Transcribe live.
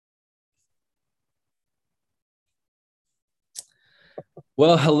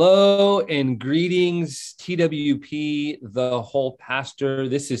Well, hello and greetings, TWP, the whole pastor.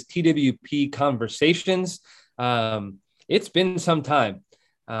 This is TWP Conversations. Um, it's been some time,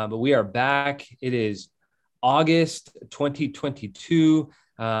 but we are back. It is August 2022,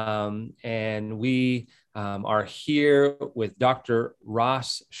 and we are here with Dr.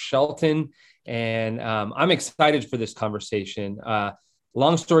 Ross Shelton. And I'm excited for this conversation.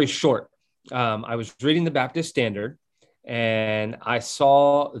 Long story short, I was reading the Baptist Standard and I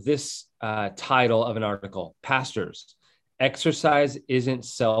saw this title of an article: Pastors, exercise isn't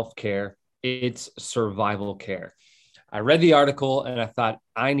self care, it's survival care. I read the article and I thought,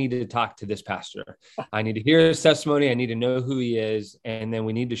 I need to talk to this pastor. I need to hear his testimony. I need to know who he is. And then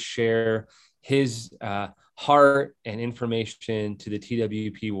we need to share his heart and information to the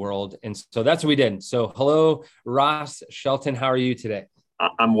TWP world. And so that's what we did. So, hello, Ross Shelton. How are you today?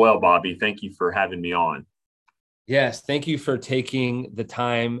 I'm well, Bobby. Thank you for having me on. Yes, thank you for taking the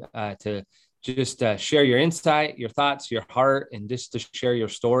time to just share your insight, your thoughts, your heart, and just to share your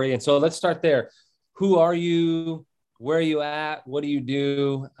story. And so let's start there. Who are you? Where are you at? What do you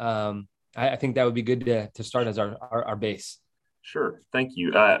do? I think that would be good to start as our base. Sure. Thank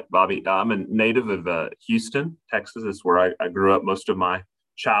you, Bobby. I'm a native of Houston, Texas. Is where I grew up most of my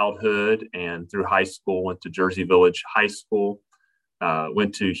childhood and through high school. Went to Jersey Village High School.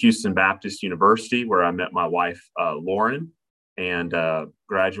 Went to Houston Baptist University, where I met my wife, Lauren, and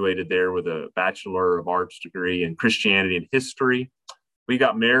graduated there with a Bachelor of Arts degree in Christianity and History. We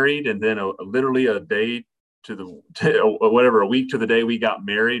got married, and then literally a day a week to the day we got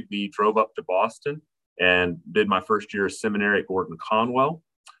married, we drove up to Boston and did my first year of seminary at Gordon Conwell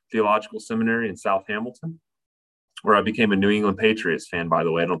Theological Seminary in South Hamilton, where I became a New England Patriots fan. By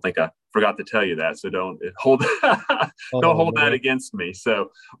the way, I don't think I forgot to tell you that, so don't hold don't Oh, hold that man. against me.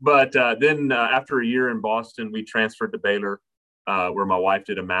 But then after a year in Boston, we transferred to Baylor, where my wife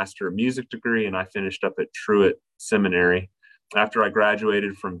did a Master of Music degree, and I finished up at Truett Seminary. After I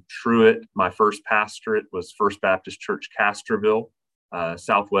graduated from Truett, my first pastorate was First Baptist Church Castroville,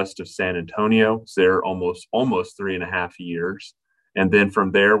 southwest of San Antonio. Was there almost 3.5 years. And then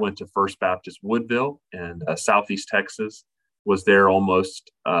from there went to First Baptist Woodville and Southeast Texas. Was there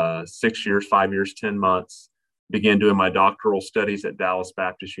almost 6 years, 5 years, 10 months. Began doing my doctoral studies at Dallas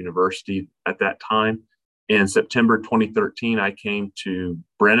Baptist University at that time. In September 2013, I came to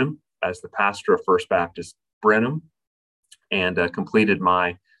Brenham as the pastor of First Baptist Brenham, and completed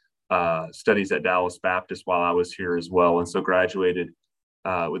my studies at Dallas Baptist while I was here as well. And so graduated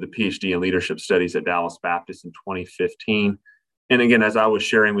with a PhD in leadership studies at Dallas Baptist in 2015. And again, as I was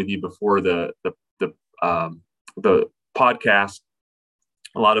sharing with you before the podcast,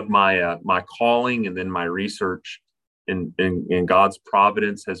 a lot of my calling and then my research in God's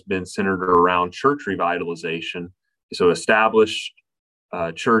providence has been centered around church revitalization. So established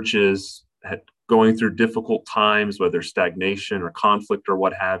churches going through difficult times, whether stagnation or conflict or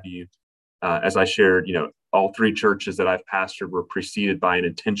what have you. As I shared, all three churches that I've pastored were preceded by an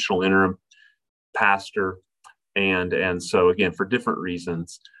intentional interim pastor, and so again for different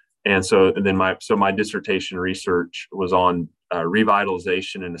reasons. And then my dissertation research was on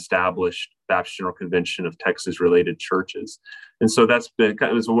revitalization and established Baptist General Convention of Texas related churches. And so that's been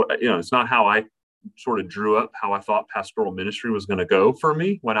it's not how I sort of drew up how I thought pastoral ministry was going to go for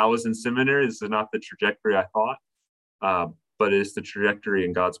me when I was in seminary. This is not the trajectory I thought, but it's the trajectory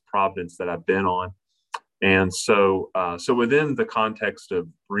in God's providence that I've been on. And so within the context of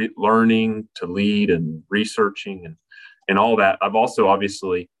learning to lead and researching and all that, I've also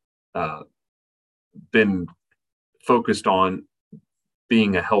obviously been focused on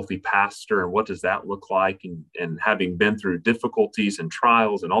being a healthy pastor and what does that look like, and having been through difficulties and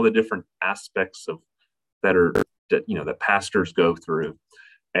trials and all the different aspects of that pastors go through.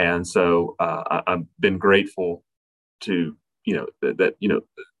 And so I've been grateful to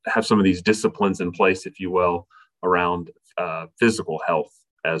have some of these disciplines in place, if you will, around physical health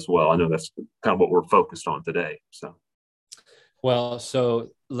as well. I know that's kind of what we're focused on today. So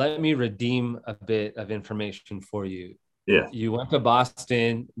let me redeem a bit of information for you. Yeah. You went to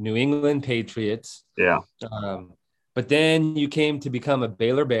Boston, New England Patriots. Yeah. But then you came to become a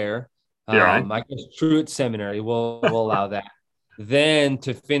Baylor Bear. Yeah. Right. I guess Truett Seminary. We'll allow that. Then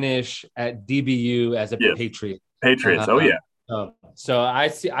to finish at DBU as a Yes. Patriot. Patriots. Oh yeah. So I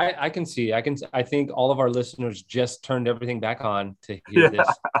see. I can see. I think all of our listeners just turned everything back on to hear this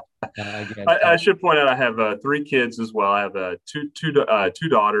again. I should point out I have 3 kids as well. I have two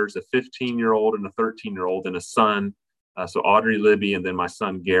daughters, a 15-year-old and a 13-year-old, and a son. So Audrey, Libby, and then my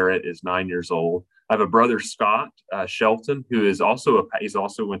son Garrett is 9 years old. I have a brother, Scott Shelton, who is he's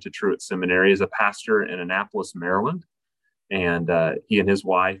also went to Truett Seminary, is a pastor in Annapolis, Maryland. And he and his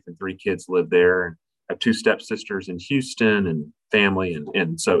wife and 3 kids live there, and I have 2 stepsisters in Houston and family.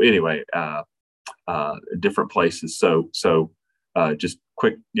 And so anyway, different places. So just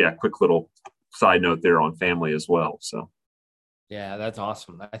quick little side note there on family as well. So. Yeah, that's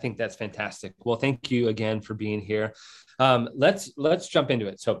awesome. I think that's fantastic. Well, thank you again for being here. Let's jump into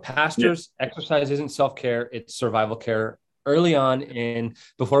it. So, pastors, exercise isn't self-care; it's survival care. Early on, and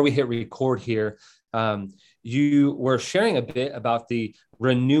before we hit record here, you were sharing a bit about the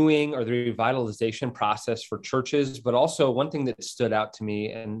renewing or the revitalization process for churches, but also one thing that stood out to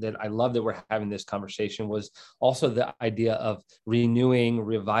me and that I love that we're having this conversation was also the idea of renewing,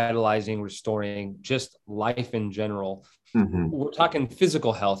 revitalizing, restoring just life in general. Mm-hmm. We're talking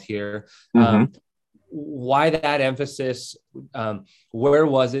physical health here. Mm-hmm. Why that emphasis? Where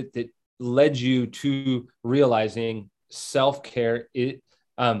was it that led you to realizing self-care?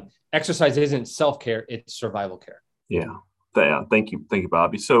 Exercise isn't self-care; it's survival care. Yeah. Thank you,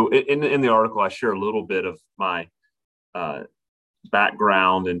 Bobby. So in the article, I share a little bit of my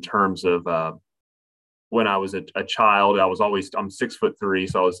background in terms of when I was a child. I'm 6'3",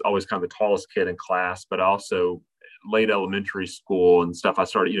 so I was always kind of the tallest kid in class. But also late elementary school and stuff, I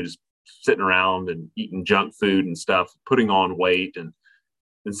started just sitting around and eating junk food and stuff, putting on weight. And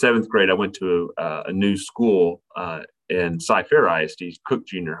in 7th grade, I went to a new school in Cy-Fair ISD, Cook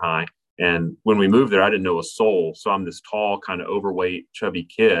Junior High. And when we moved there, I didn't know a soul. So I'm this tall, kind of overweight, chubby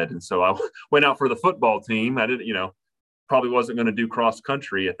kid. And so I went out for the football team. I didn't, probably wasn't going to do cross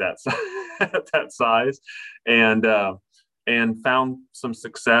country at that at that size, and found some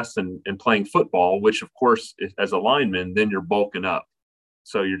success in playing football, which of course, as a lineman, then you're bulking up.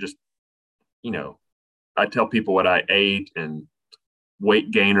 So you're just, I tell people what I ate and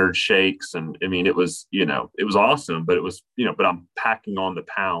weight gainer shakes. And I mean, it was awesome, but it was, but I'm packing on the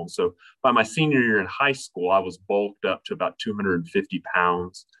pounds. So by my senior year in high school, I was bulked up to about 250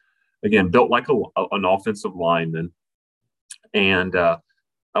 pounds. Again, built like an offensive lineman. And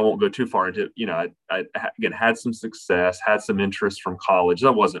I won't go too far into it. I again had some success, had some interest from college. I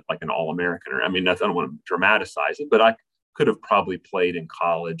wasn't like an All-American, I don't want to dramatize it, but I could have probably played in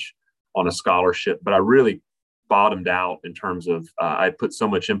college on a scholarship. But I really bottomed out in terms of I put so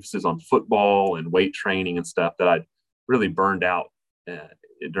much emphasis on football and weight training and stuff that I really burned out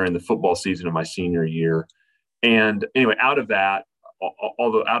during the football season of my senior year. And anyway, out of that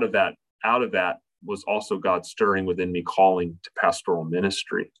was also God stirring within me, calling to pastoral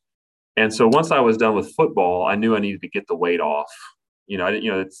ministry. And so once I was done with football, I knew I needed to get the weight off.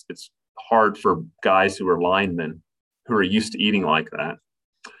 It's hard for guys who are linemen who are used to eating like that.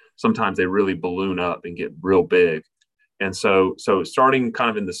 Sometimes they really balloon up and get real big. And so starting kind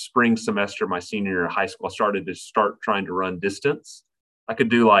of in the spring semester of my senior year of high school, I started trying to run distance. I could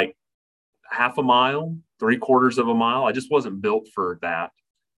do like half a mile, 3/4 of a mile. I just wasn't built for that.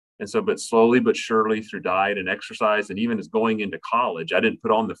 And so, but slowly but surely through diet and exercise, and even as going into college, I didn't put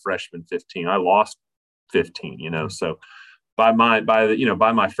on the freshman 15. I lost 15, So by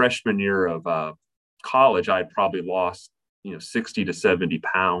my freshman year of college, I had probably lost 60 to 70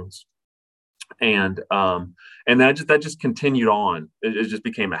 pounds. And that just continued on. It just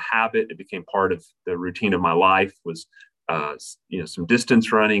became a habit. It became part of the routine of my life, was some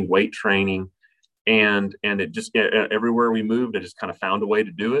distance running, weight training. And it just, everywhere we moved, I just kind of found a way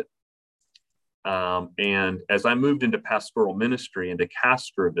to do it. And as I moved into pastoral ministry into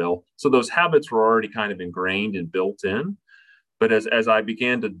Castroville, so those habits were already kind of ingrained and built in. But as I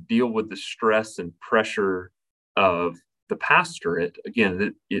began to deal with the stress and pressure of the pastorate,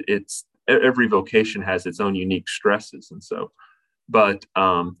 again, it's every vocation has its own unique stresses. And so, but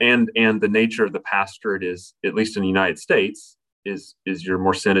and the nature of the pastorate is, at least in the United States, is you're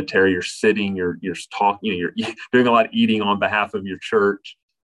more sedentary. You're sitting. You're talking. You're doing a lot of eating on behalf of your church.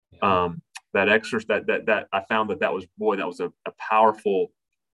 That exercise, that I found that was a powerful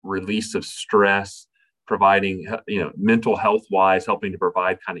release of stress, providing mental health wise, helping to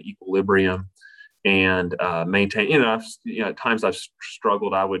provide kind of equilibrium and maintain. At times I've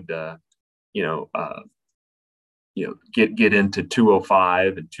struggled. I would get into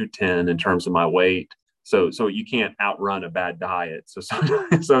 205 and 210 in terms of my weight. So you can't outrun a bad diet. So some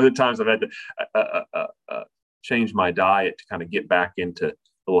of the times I've had to change my diet to kind of get back into a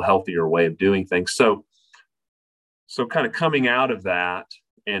little healthier way of doing things. So kind of coming out of that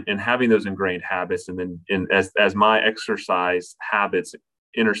and having those ingrained habits, and then as my exercise habits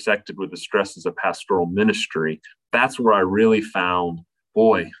intersected with the stresses of pastoral ministry, that's where I really found,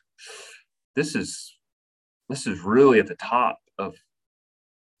 boy, this is really at the top of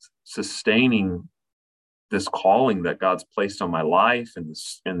sustaining this calling that God's placed on my life, and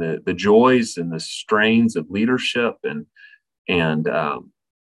the joys and the strains of leadership, and and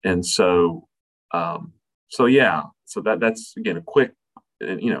and so so yeah, so that's again a quick,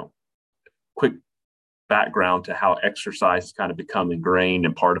 quick background to how exercise has kind of become ingrained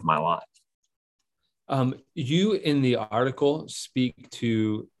and part of my life. You in the article speak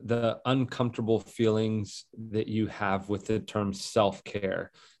to the uncomfortable feelings that you have with the term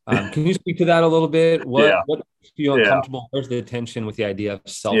self-care. Can you speak to that a little bit? Yeah, What makes you yeah. uncomfortable? Where's the tension with the idea of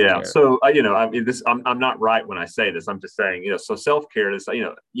Yeah. self-care? So, I mean, I'm not right when I say this. I'm just saying, so self-care is,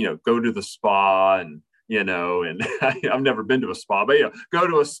 go to the spa and, and I've never been to a spa, but, go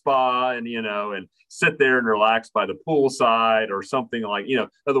to a spa and, and sit there and relax by the poolside or something like, in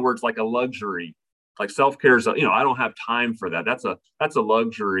other words, like a luxury, like self-care is, I don't have time for that. That's a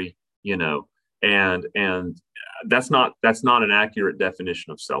luxury, and that's not an accurate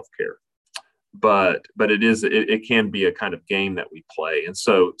definition of self-care, but it can be a kind of game that we play. And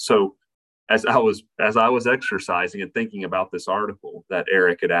so as I was exercising and thinking about this article that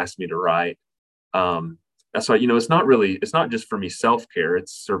Eric had asked me to write, that's why, it's not just for me self-care,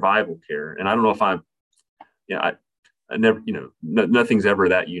 it's survival care. And I don't know if I'm, I never, nothing's ever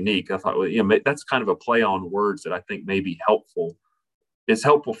that unique. I thought, well, that's kind of a play on words that I think may be helpful. It's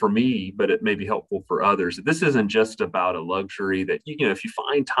helpful for me, but it may be helpful for others. This isn't just about a luxury that, if you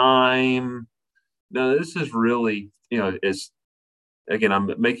find time. No, this is really, is, again,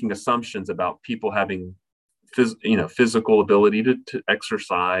 I'm making assumptions about people having physical ability to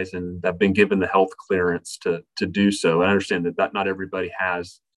exercise and have been given the health clearance to do so. I understand that not everybody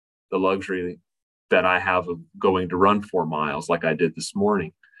has the luxury that I have of going to run 4 miles like I did this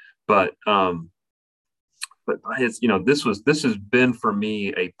morning. But it's, this has been for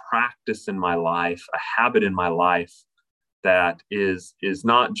me a practice in my life, a habit in my life that is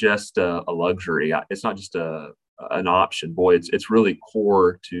not just a luxury. It's not just an option. Boy, it's really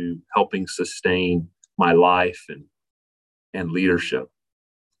core to helping sustain my life and leadership.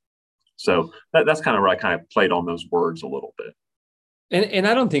 So that's kind of where I kind of played on those words a little bit. And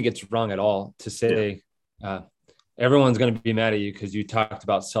I don't think it's wrong at all to say everyone's going to be mad at you because you talked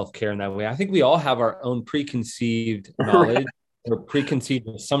about self-care in that way. I think we all have our own preconceived knowledge or preconceived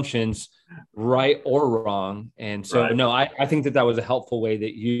assumptions, right or wrong. And so, Right. no, I think that was a helpful way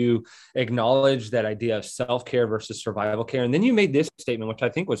that you acknowledge that idea of self-care versus survival care. And then you made this statement, which I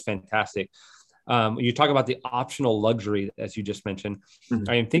think was fantastic. You talk about the optional luxury, as you just mentioned. Mm-hmm.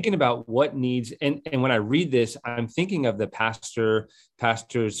 I am thinking about what needs, and when I read this, I'm thinking of the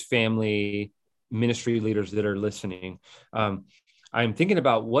pastor's family, ministry leaders that are listening. I'm thinking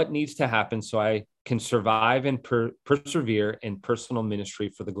about what needs to happen so I can survive and persevere in personal ministry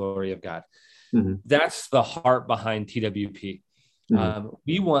for the glory of God. Mm-hmm. That's the heart behind TWP. Mm-hmm.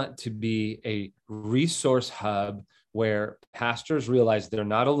 We want to be a resource hub where pastors realize they're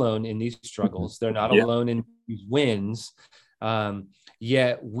not alone in these struggles. They're not alone in these wins.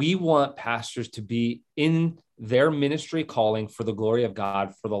 Yet we want pastors to be in their ministry calling for the glory of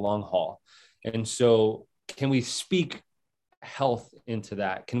God for the long haul. And so can we speak health into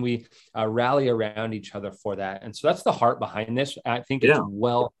that? Can we rally around each other for that? And so that's the heart behind this. I think it's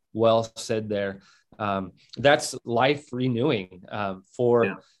well said there. That's life renewing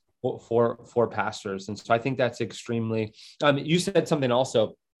for pastors. And so I think that's extremely, you said something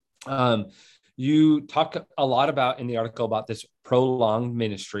also, you talk a lot about in the article about this prolonged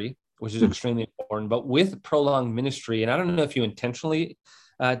ministry, which is extremely important, but with prolonged ministry, and I don't know if you intentionally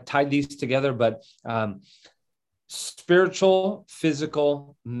tied these together, but spiritual,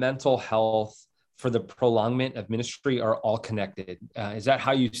 physical, mental health for the prolongment of ministry are all connected. Is that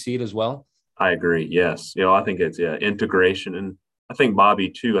how you see it as well? I agree. Yes. I think it's integration. And I think, Bobby,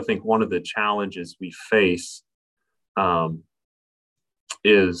 too, I think one of the challenges we face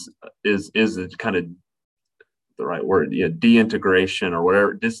is kind of the right word, deintegration or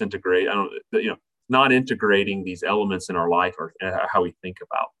whatever, disintegrate. I don't, not integrating these elements in our life or how we think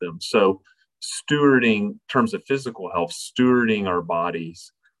about them. So stewarding in terms of physical health, stewarding our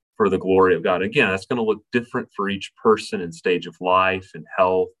bodies for the glory of God. Again, that's going to look different for each person and stage of life and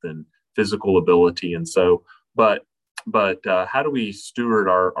health and physical ability. And so, but how do we steward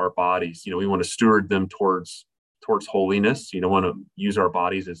our bodies? We want to steward them towards holiness. You don't want to use our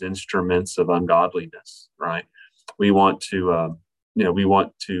bodies as instruments of ungodliness, right? We want to,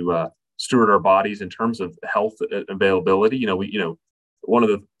 steward our bodies in terms of health availability. One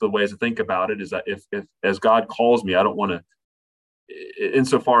of the ways to think about it is that if as God calls me, I don't want to,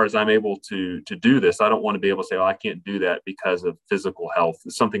 insofar as I'm able to do this, I don't want to be able to say, I can't do that because of physical health.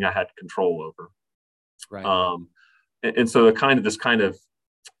 It's something I had control over. Right. And so this kind of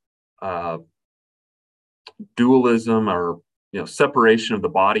dualism or separation of the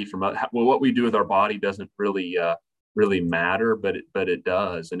body from what we do with our body doesn't really really matter, but it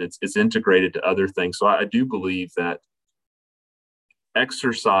does, and it's integrated to other things. So I do believe that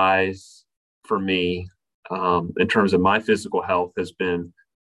exercise for me, in terms of my physical health, has been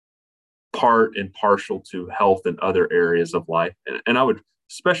part and partial to health in other areas of life, and I would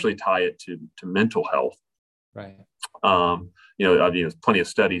especially tie it to mental health. Right. Plenty of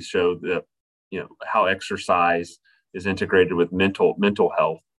studies show that how exercise is integrated with mental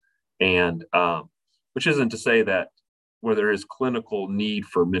health, and which isn't to say that where there is clinical need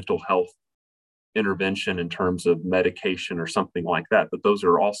for mental health intervention in terms of medication or something like that, but those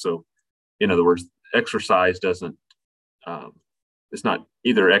are also, in other words, exercise doesn't it's not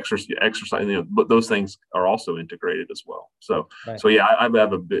either exercise, but those things are also integrated as well. So Right. so yeah, I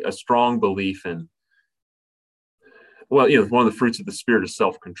have a strong belief in, well, one of the fruits of the spirit is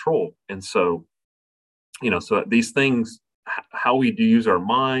self-control. And so, so these things, how we do use our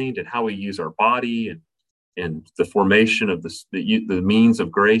mind and how we use our body, and the formation of the means of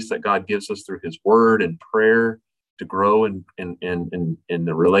grace that God gives us through his word and prayer to grow in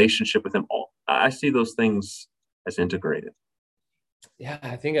the relationship with him. I see those things as integrated. Yeah,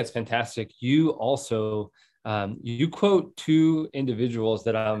 I think that's fantastic. You also, you quote two individuals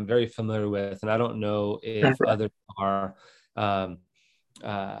that I'm very familiar with, and I don't know if others are. Um,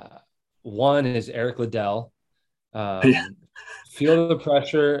 One is Eric Liddell. Yeah. Feel the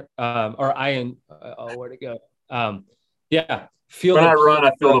pressure, or Ian. Where'd it go? Yeah, feel When the I run,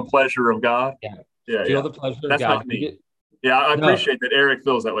 I feel pleasure. the pleasure of God. Yeah, Yeah. feel the pleasure of That's God. not me. Yeah, I No, appreciate that Eric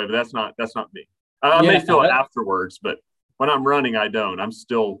feels that way, but that's not me. I may yeah, feel it afterwards, but when I'm running, I don't. I'm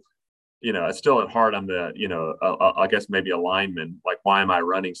still, still at heart, I'm the, I guess maybe a lineman. Like, why am I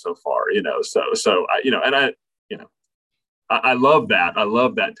running so far? So I, and I love that. I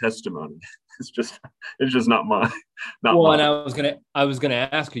love that testimony. It's just not mine. Not well, and mine. I was gonna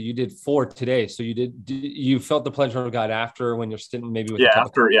ask you. You did 4 today, so you felt the pleasure of God after, when you're sitting maybe with a Yeah, cup of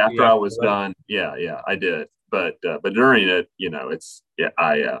after coffee I after was the run? done. Yeah, I did. But during it, it's, yeah,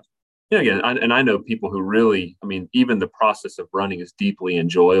 again, I know people who really, I mean, even the process of running is deeply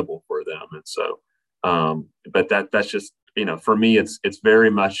enjoyable for them, and so, but that's just, for me, it's very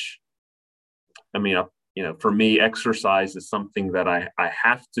much. I mean, for me, exercise is something that I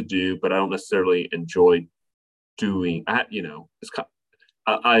have to do, but I don't necessarily enjoy doing. I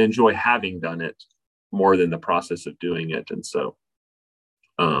enjoy having done it more than the process of doing it, and so,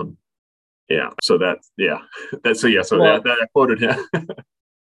 um, yeah. So that's, yeah, that's, so yeah. So Well, that I quoted him.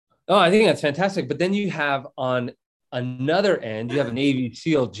 oh, I think that's fantastic. But then you have on another end, you have a Navy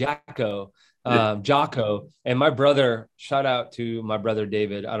SEAL, Jocko, and my brother. Shout out to my brother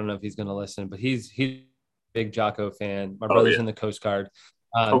David. I don't know if he's going to listen, but he's a big Jocko fan. My Oh brother's yeah. in the Coast Guard,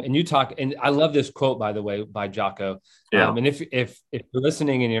 Oh and you talk. And I love this quote, by the way, by Jocko. yeah. And if you're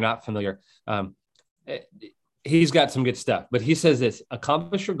listening and you're not familiar, he's got some good stuff, but he says this: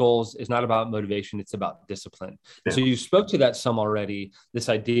 accomplish your goals is not about motivation, it's about discipline. And Yeah. so you spoke to that some already, this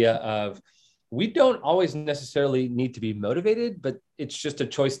idea of, we don't always necessarily need to be motivated, but it's just a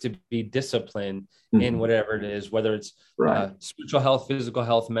choice to be disciplined in Mhm. whatever it is, whether it's Right. spiritual health, physical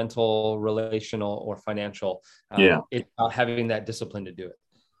health, mental, relational, or financial. Yeah. It's about having that discipline to do it.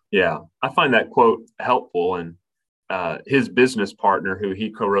 Yeah. I find that quote helpful, and his business partner, who he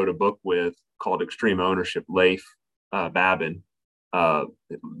co-wrote a book with called Extreme Ownership, Leif Babin.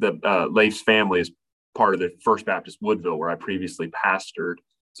 Leif's family is part of the First Baptist Woodville, where I previously pastored.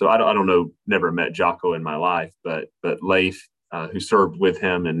 So I don't know, never met Jocko in my life, but Leif, who served with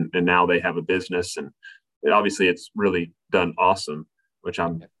him, and now they have a business, and obviously it's really done awesome, which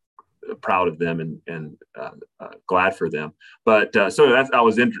I'm proud of them, and glad for them. But so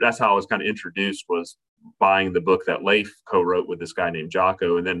that's how I was kind of introduced, was buying the book that Leif co-wrote with this guy named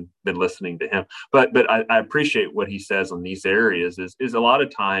Jocko, and then been listening to him. But I appreciate what he says on these areas. Is a lot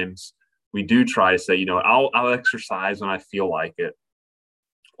of times we do try to say, I'll exercise when I feel like it,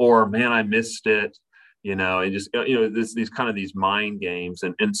 or man, I missed it, and just, these kind of these mind games,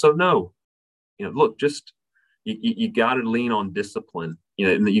 and so no, look, just you got to lean on discipline,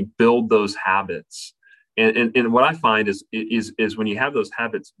 and that you build those habits. And what I find is when you have those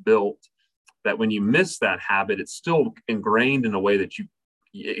habits built, that when you miss that habit, it's still ingrained in a way that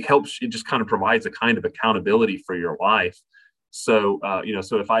it helps, it just kind of provides a kind of accountability for your life. So,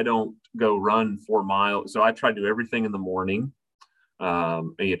 so if I don't go run 4 miles, so I try to do everything in the morning.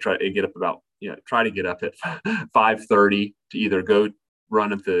 And you try to get up try to get up at 5:30 to either go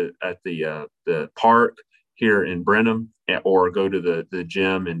run at the park here in Brenham, or go to the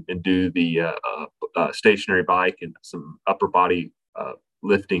gym and do the stationary bike and some upper body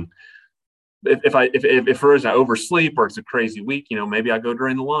lifting. if for instance I oversleep or it's a crazy week, maybe I go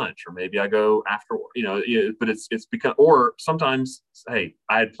during the lunch or maybe I go after, but it's become, or sometimes, hey,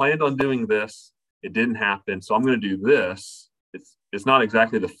 I had planned on doing this, it didn't happen, so I'm going to do this. It's not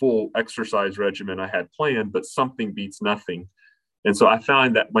exactly the full exercise regimen I had planned, but something beats nothing. And so I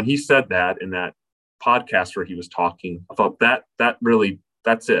found that when he said that in that podcast where he was talking, I thought that really,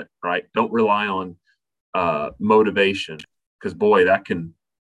 that's it, right? Don't rely on motivation, because boy, that can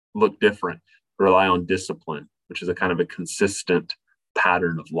look different. Rely on discipline, which is a kind of a consistent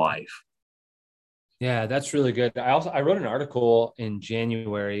pattern of life. Yeah, that's really good. I wrote an article in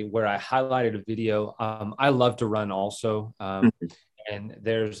January where I highlighted a video. I love to run also. And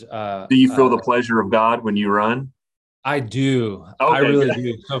there's do you feel the pleasure of God when you run? I do. Okay, I really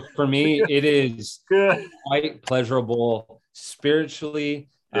do. So for me, it is good. Quite pleasurable spiritually,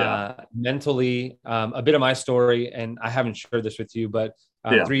 mentally. A bit of my story, and I haven't shared this with you, but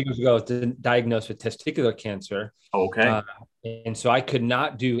 3 years ago, I was diagnosed with testicular cancer. Okay. And so I could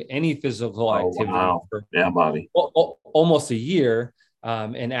not do any physical activity for Bobby. Almost a year.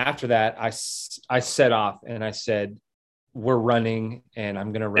 And after that, I set off and I said, we're running and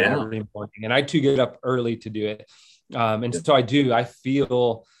I'm going to run every morning. And I too get up early to do it. So I do. I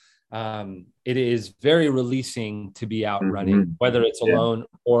feel it is very releasing to be out running, whether it's alone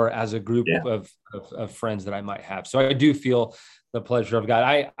or as a group of friends that I might have. So I do feel the pleasure of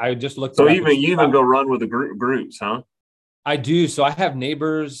God. I just looked. So you even go run with the groups, huh? I do. So I have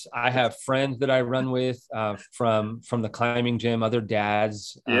neighbors. I have friends that I run with from the climbing gym, other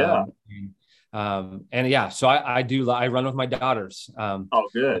dads. So I do. I run with my daughters.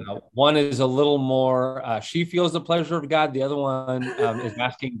 Good. One is a little more. She feels the pleasure of God. The other one is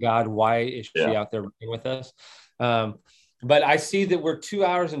asking God, why is she out there running with us? But I see that we're 2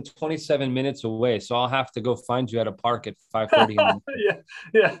 hours and 27 minutes away, so I'll have to go find you at a park at 5:30.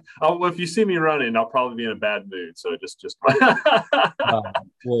 Yeah. Well, if you see me running, I'll probably be in a bad mood. So just.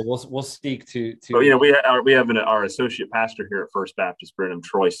 We'll speak to. We have our associate pastor here at First Baptist Brenham,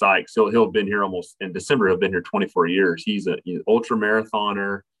 Troy Sykes. He'll have been here almost in December. He'll have been here 24 years. He's an ultra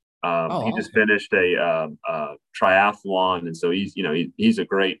marathoner. He just finished a triathlon, and so he's a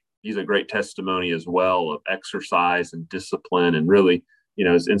great testimony as well of exercise and discipline, and really,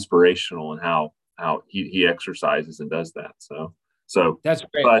 is inspirational in how he exercises and does that. So that's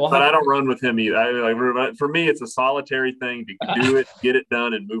great. But I don't run with him either. For me, it's a solitary thing to do it, get it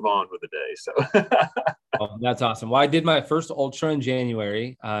done, and move on with the day. So that's awesome. Well, I did my first ultra in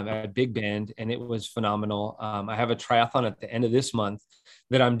January at Big Bend, and it was phenomenal. I have a triathlon at the end of this month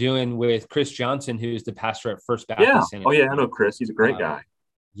that I'm doing with Chris Johnson, who's the pastor at First Baptist. I know Chris. He's a great guy.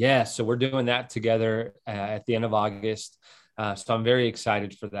 Yeah, so we're doing that together at the end of August. So I'm very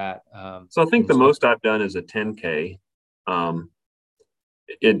excited for that. So I think the most I've done is a 10K.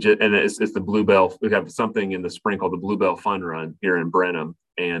 It's the Bluebell. We have something in the spring called the Bluebell Fun Run here in Brenham,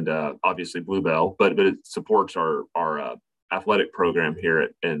 and obviously Bluebell, but it supports our athletic program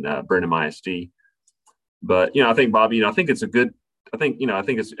here in Brenham ISD. But I think, Bobby, I think it's a good. I think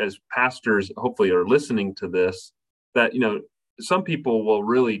it's, as pastors hopefully are listening to this, that some people will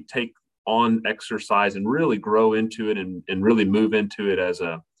really take on exercise and really grow into it and really move into it as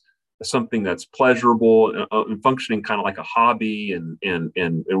something that's pleasurable and functioning kind of like a hobby and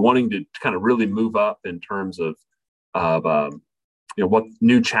wanting to kind of really move up in terms of what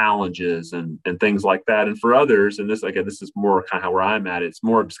new challenges and things like that. And for others, and this is more kind of where I'm at, it's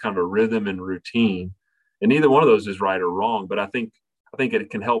more of just kind of a rhythm and routine. And neither one of those is right or wrong, but I think it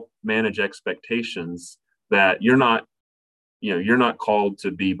can help manage expectations that you're not called to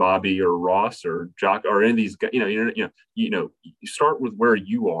be Bobby or Ross or Jock or any of these guys. You start with where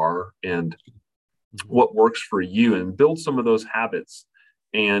you are and what works for you, and build some of those habits.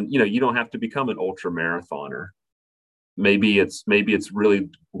 And you don't have to become an ultra marathoner. Maybe it's really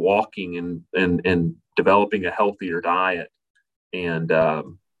walking and developing a healthier diet. And I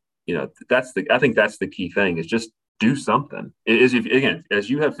think that's the key thing, is just do something. As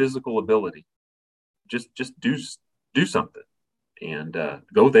you have physical ability, just do something. And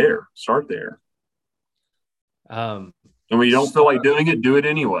go there, start there. And when you don't feel like doing it, do it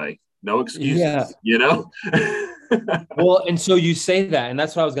anyway. No excuses, Well, and so you say that, and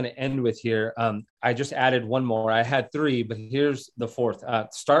that's what I was going to end with here. I just added one more. I had three, but here's the fourth.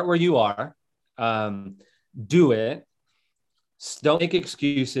 Start where you are. Do it. Don't make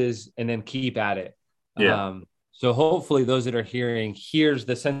excuses, and then keep at it. So hopefully those that are here's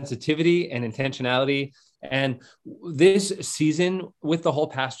the sensitivity and intentionality. And this season with the whole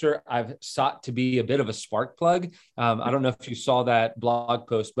pastor, I've sought to be a bit of a spark plug. I don't know if you saw that blog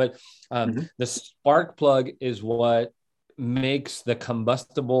post, but the spark plug is what makes the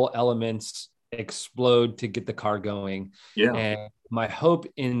combustible elements explode to get the car going. Yeah. And my hope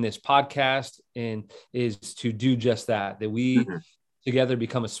in this podcast is to do just that we together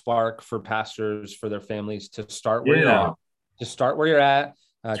become a spark for pastors, for their families to start where you're at, to start where you're at,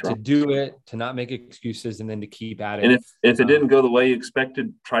 to do it, to not make excuses, and then to keep at it. And if it didn't go the way you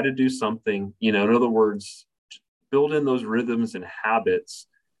expected, try to do something, in other words, build in those rhythms and habits,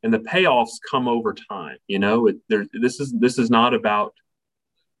 and the payoffs come over time. This is not about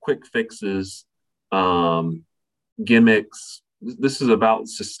quick fixes, gimmicks. This is about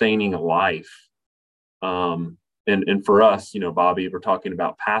sustaining a life. And for us, Bobby, we're talking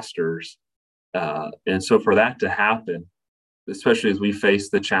about pastors. And so for that to happen, especially as we face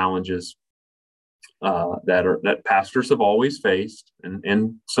the challenges that pastors have always faced,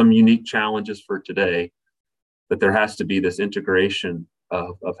 and some unique challenges for today, that there has to be this integration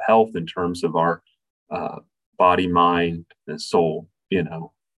of health in terms of our body, mind, and soul,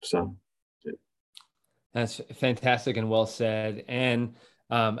 so. That's fantastic and well said. And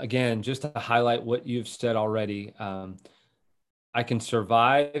again, just to highlight what you've said already, I can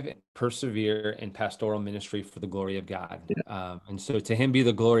survive and persevere in pastoral ministry for the glory of God. Yeah. And so to him be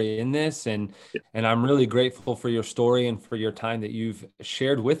the glory in this. And I'm really grateful for your story and for your time that you've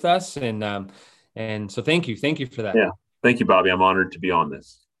shared with us. And so thank you. Thank you for that. Yeah. Thank you, Bobby. I'm honored to be on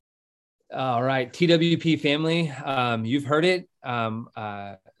this. All right, TWP family, you've heard it.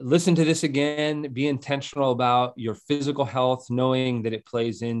 Listen to this again. Be intentional about your physical health, knowing that it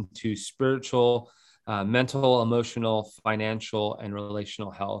plays into spiritual, mental, emotional, financial, and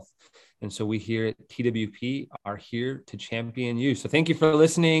relational health. And so we here at TWP are here to champion you. So thank you for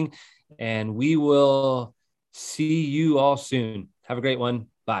listening, and we will see you all soon. Have a great one.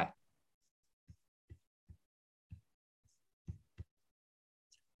 Bye.